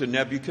revealed it to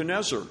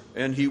Nebuchadnezzar.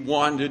 And he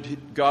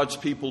wanted God's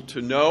people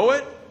to know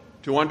it,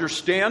 to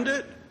understand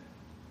it.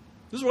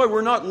 This is why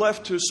we're not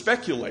left to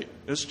speculate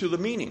as to the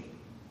meaning.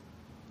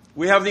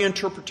 We have the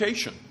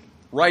interpretation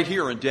right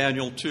here in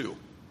Daniel 2.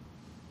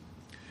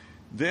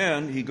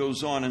 Then he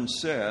goes on and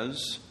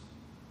says,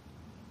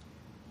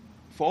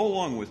 follow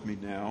along with me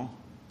now.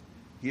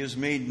 He has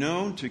made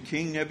known to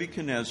King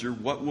Nebuchadnezzar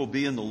what will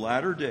be in the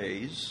latter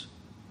days.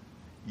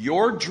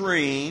 Your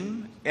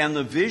dream and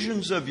the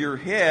visions of your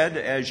head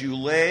as you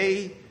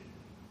lay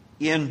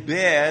in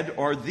bed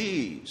are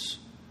these.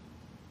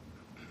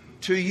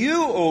 To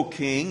you, O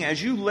king,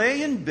 as you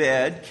lay in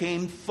bed,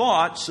 came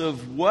thoughts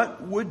of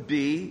what would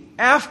be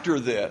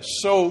after this.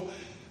 So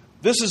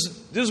this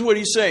is what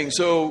he's saying.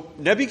 So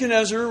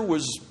Nebuchadnezzar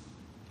was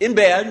in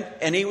bed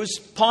and he was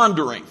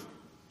pondering.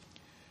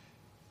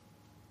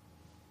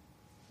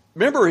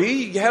 Remember,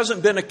 he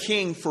hasn't been a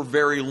king for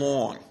very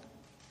long.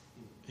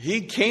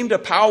 He came to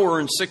power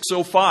in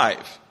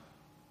 605.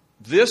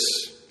 This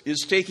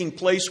is taking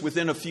place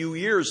within a few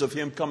years of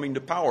him coming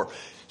to power.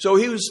 So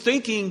he was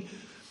thinking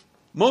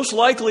most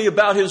likely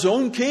about his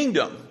own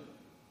kingdom.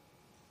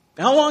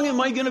 How long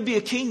am I going to be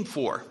a king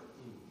for?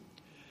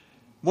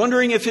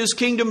 Wondering if his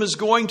kingdom is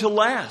going to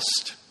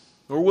last,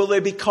 or will they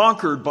be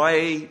conquered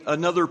by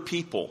another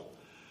people?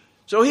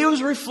 So he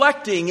was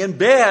reflecting in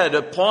bed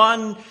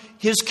upon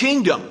his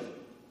kingdom,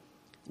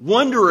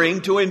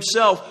 wondering to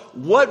himself,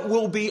 what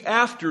will be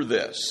after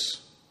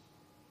this?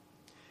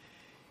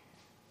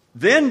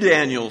 Then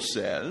Daniel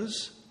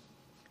says,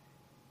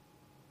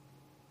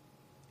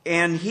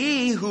 and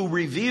he who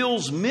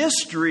reveals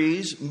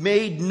mysteries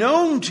made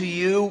known to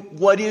you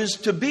what is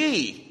to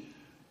be.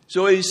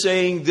 So he's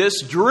saying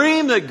this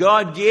dream that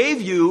God gave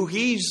you,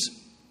 he's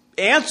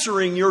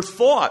answering your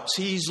thoughts.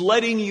 He's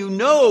letting you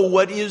know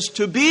what is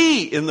to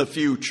be in the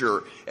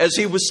future as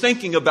he was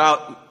thinking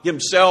about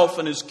himself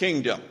and his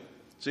kingdom.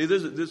 See,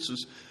 this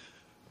is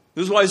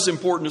why it's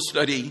important to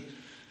study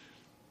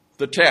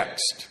the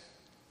text.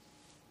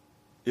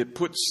 it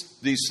puts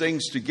these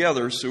things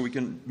together so we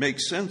can make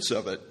sense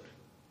of it.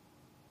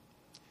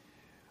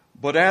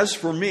 But as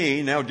for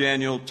me, now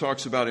Daniel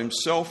talks about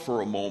himself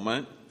for a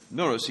moment.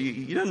 Notice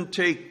he doesn't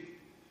take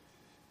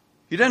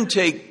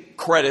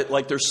credit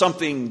like there's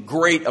something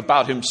great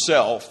about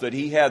himself, that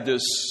he had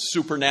this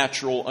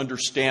supernatural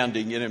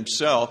understanding in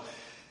himself.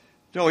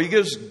 No, he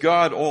gives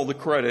God all the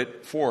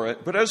credit for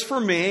it. But as for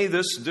me,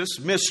 this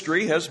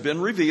mystery has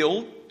been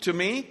revealed to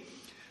me,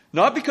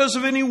 not because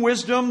of any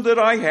wisdom that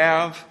I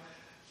have,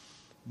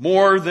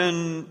 more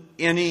than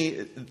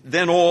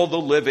all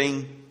the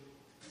living,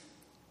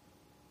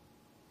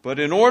 but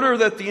in order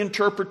that the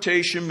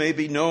interpretation may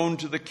be known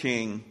to the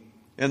king,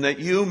 and that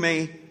you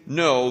may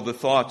know the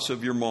thoughts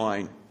of your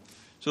mind.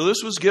 So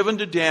this was given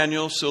to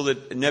Daniel so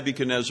that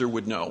Nebuchadnezzar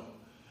would know.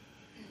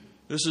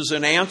 This is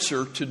an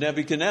answer to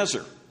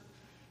Nebuchadnezzar,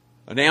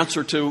 an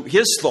answer to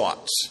his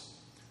thoughts,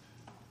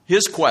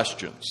 his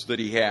questions that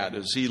he had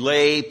as he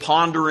lay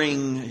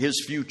pondering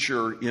his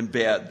future in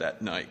bed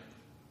that night.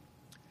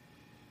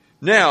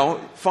 Now,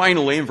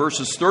 finally, in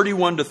verses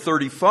 31 to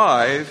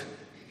 35,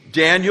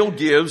 Daniel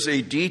gives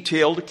a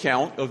detailed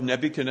account of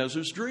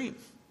Nebuchadnezzar's dream.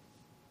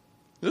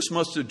 This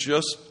must have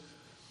just...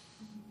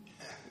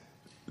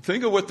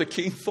 Think of what the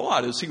king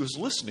thought as he was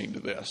listening to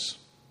this.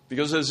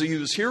 Because as he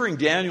was hearing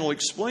Daniel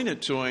explain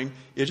it to him,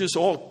 it just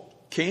all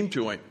came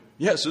to him.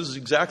 Yes, this is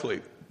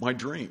exactly my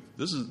dream.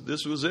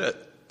 This was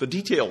it. The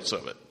details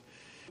of it.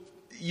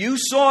 You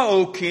saw,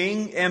 O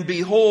king, and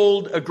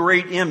behold a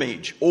great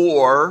image,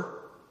 or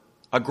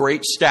a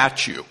great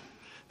statue.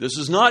 This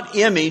is not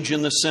image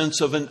in the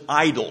sense of an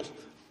idol.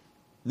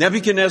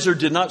 Nebuchadnezzar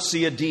did not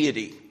see a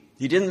deity.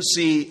 He didn't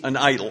see an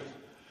idol.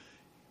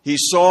 He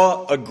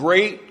saw a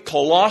great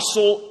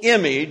colossal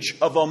image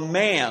of a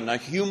man, a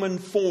human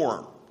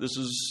form.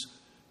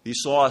 He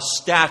saw a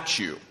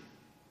statue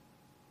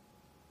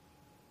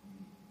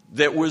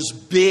that was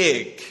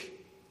big,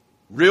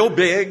 real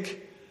big.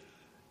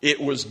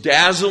 It was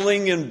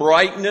dazzling in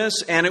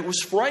brightness, and it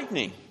was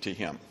frightening to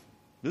him.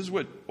 This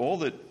is all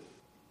that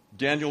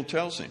Daniel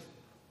tells him.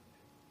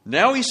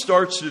 Now he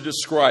starts to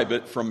describe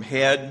it from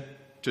head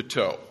to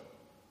toe.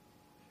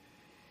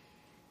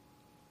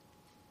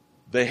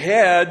 The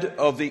head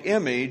of the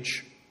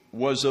image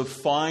was of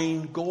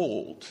fine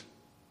gold.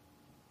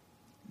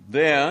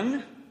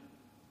 Then,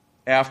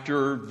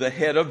 after the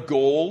head of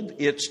gold,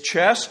 its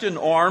chest and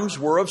arms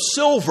were of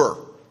silver.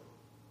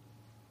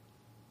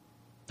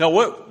 Now,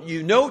 what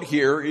you note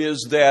here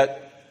is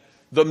that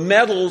the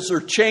metals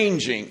are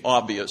changing,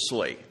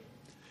 obviously.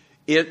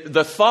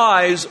 The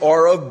thighs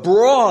are of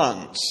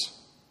bronze.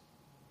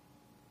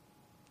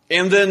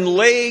 And then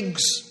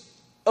legs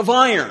of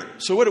iron.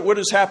 So what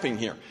is happening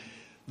here?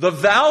 The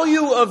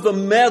value of the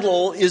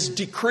metal is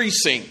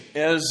decreasing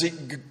as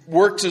it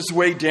works its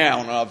way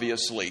down,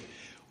 obviously.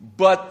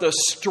 But the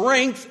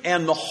strength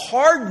and the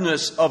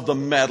hardness of the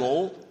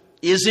metal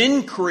is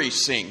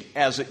increasing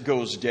as it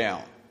goes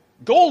down.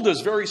 Gold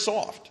is very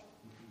soft.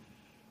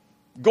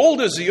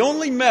 Gold is the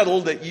only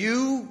metal that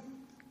you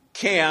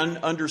can,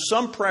 under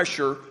some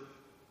pressure,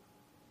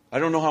 I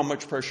don't know how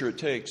much pressure it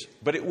takes,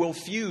 but it will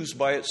fuse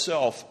by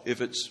itself if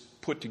it's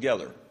put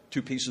together,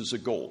 two pieces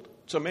of gold.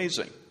 It's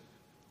amazing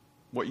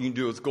what you can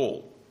do with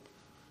gold.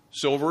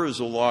 Silver is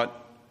a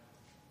lot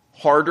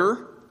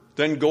harder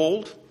than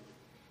gold,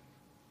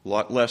 a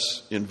lot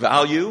less in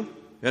value,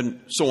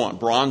 and so on.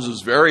 Bronze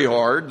is very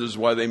hard. This is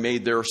why they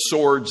made their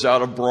swords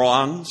out of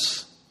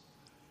bronze.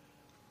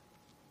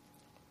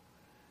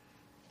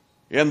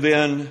 And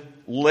then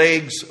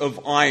legs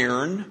of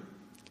iron,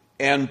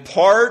 and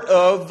part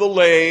of the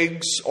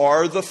legs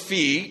are the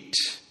feet,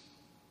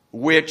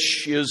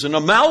 which is an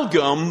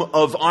amalgam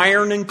of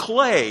iron and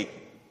clay.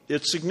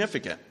 It's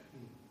significant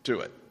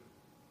to it.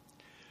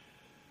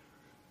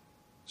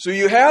 So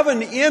you have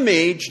an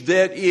image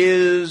that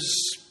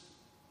is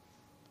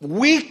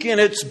weak in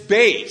its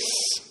base,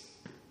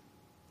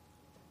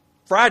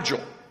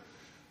 fragile.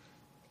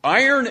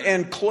 Iron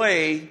and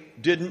clay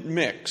didn't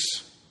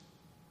mix.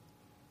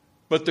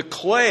 But the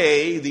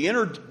clay,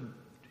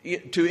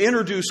 to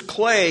introduce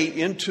clay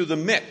into the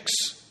mix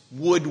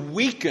would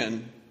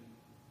weaken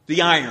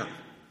the iron.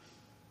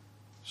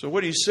 So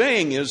what he's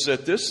saying is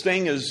that this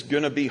thing is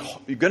going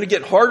to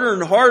get harder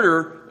and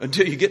harder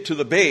until you get to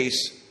the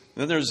base.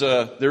 Then there's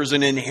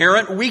an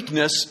inherent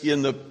weakness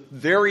in the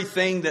very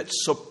thing that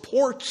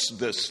supports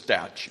this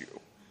statue.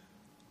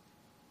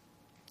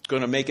 It's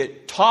going to make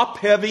it top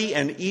heavy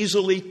and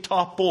easily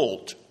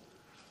toppled.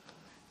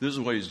 This is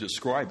what he's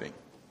describing.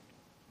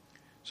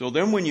 So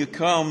then when you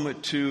come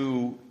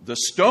to the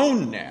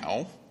stone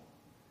now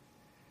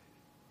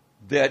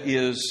that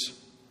is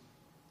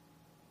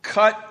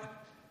cut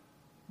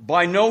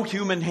by no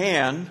human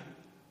hand,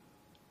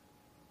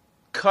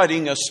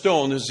 cutting a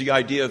stone is the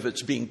idea of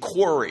it's being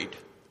quarried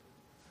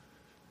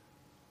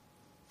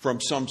from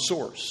some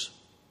source.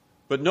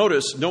 But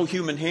notice, no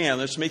human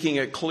hand. That's making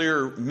it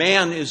clear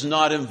man is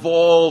not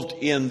involved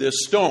in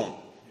this stone.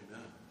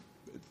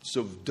 It's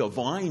of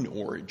divine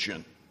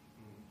origin.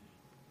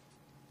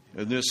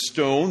 And this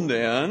stone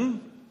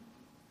then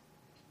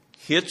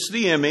hits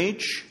the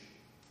image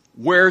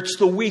where it's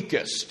the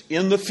weakest,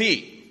 in the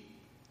feet,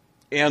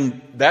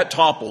 and that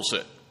topples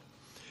it.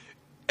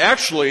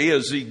 Actually,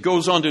 as he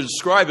goes on to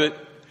describe it,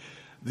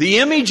 the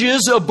image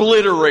is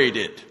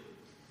obliterated.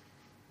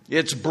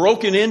 It's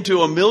broken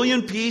into a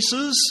million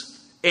pieces,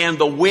 and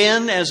the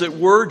wind, as it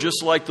were,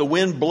 just like the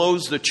wind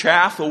blows the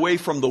chaff away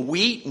from the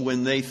wheat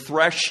when they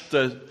thresh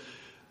the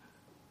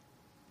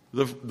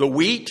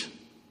wheat,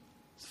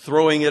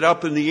 throwing it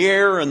up in the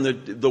air, and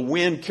the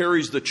wind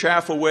carries the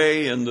chaff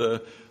away, and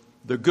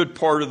the good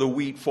part of the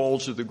wheat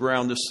falls to the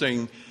ground. This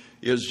thing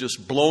is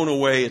just blown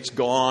away. It's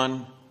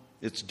gone.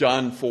 It's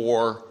done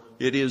for.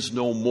 It is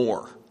no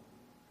more.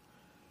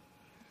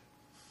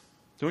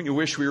 Don't you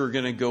wish we were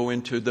going to go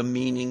into the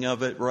meaning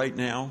of it right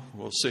now?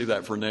 We'll save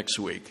that for next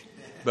week.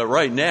 But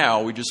right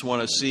now, we just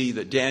want to see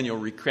that Daniel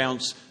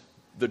recounts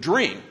the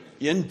dream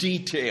in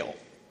detail.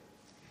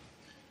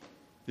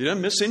 He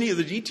doesn't miss any of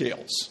the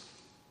details.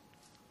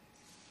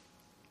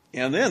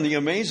 And then the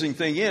amazing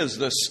thing is,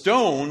 the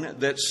stone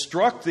that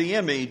struck the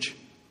image,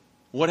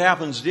 what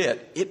happens to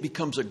it? It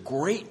becomes a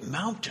great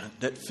mountain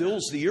that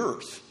fills the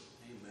earth.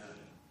 Amen.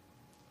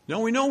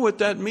 Now we know what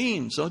that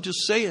means. I'll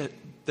just say it.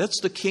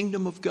 That's the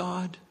kingdom of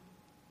God.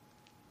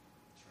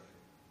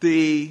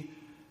 The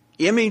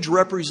image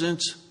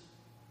represents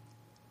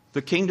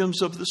the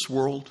kingdoms of this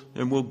world,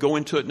 and we'll go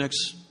into it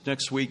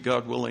next week,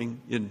 God willing,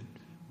 in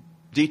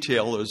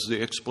detail as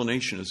the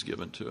explanation is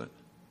given to it.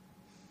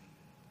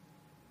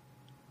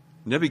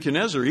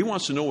 Nebuchadnezzar, he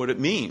wants to know what it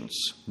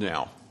means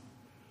now.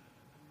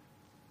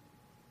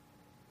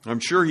 I'm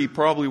sure he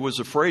probably was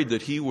afraid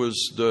that he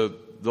was the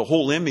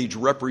whole image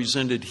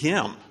represented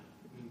him.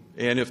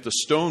 And if the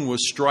stone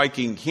was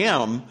striking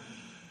him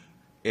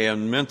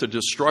and meant the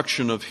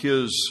destruction of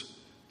his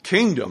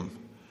kingdom,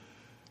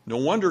 no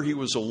wonder he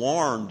was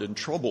alarmed and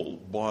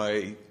troubled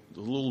by the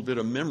little bit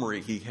of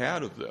memory he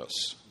had of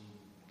this.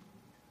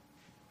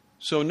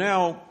 So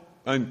now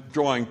I'm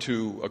drawing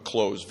to a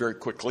close very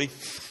quickly.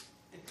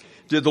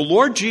 Did the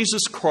Lord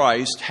Jesus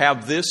Christ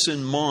have this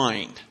in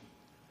mind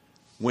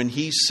when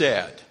he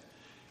said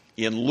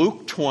in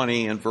Luke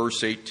 20 and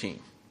verse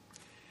 18,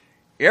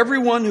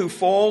 "Everyone who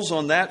falls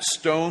on that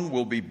stone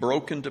will be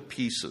broken to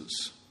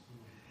pieces.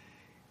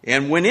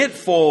 And when it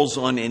falls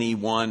on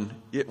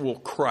anyone, it will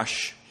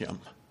crush him."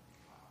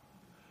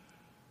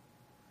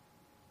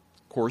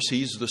 Of course,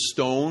 he's the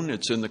stone.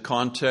 It's in the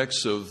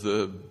context of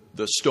the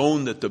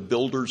stone that the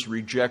builders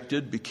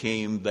rejected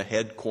became the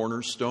head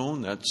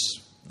cornerstone. That's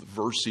the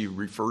verse he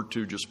referred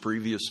to just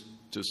previous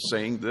to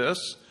saying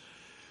this.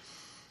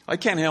 I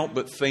can't help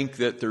but think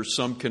that there's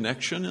some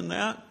connection in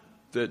that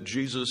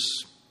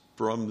Jesus,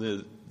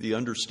 from the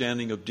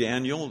understanding of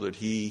Daniel, that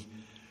he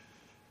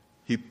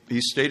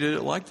stated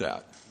it like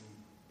that.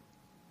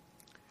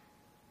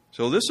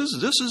 So this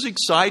is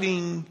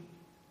exciting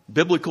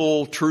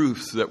biblical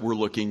truth that we're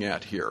looking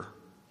at here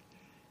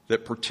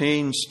that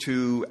pertains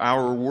to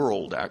our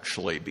world,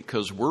 actually,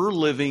 because we're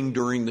living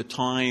during the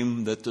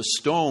time that the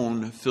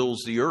stone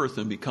fills the earth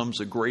and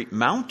becomes a great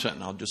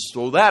mountain. I'll just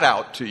throw that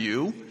out to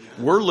you.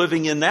 We're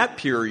living in that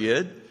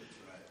period.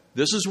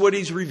 This is what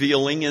he's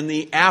revealing in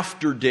the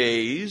after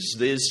days,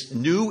 this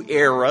new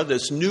era,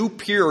 this new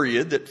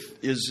period that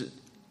is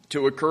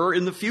to occur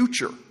in the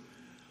future.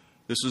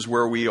 This is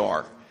where we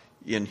are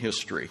in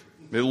history.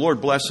 May the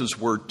Lord bless his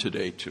word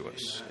today to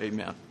us.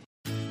 Amen.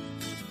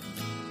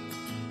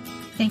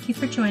 Thank you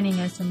for joining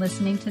us and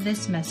listening to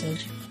this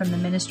message from the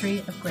Ministry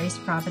of Grace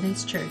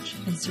Providence Church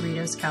in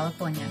Cerritos,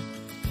 California.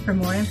 For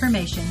more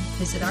information,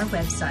 visit our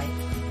website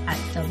at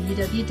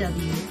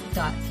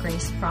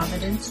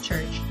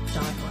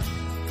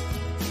www.graceprovidencechurch.org.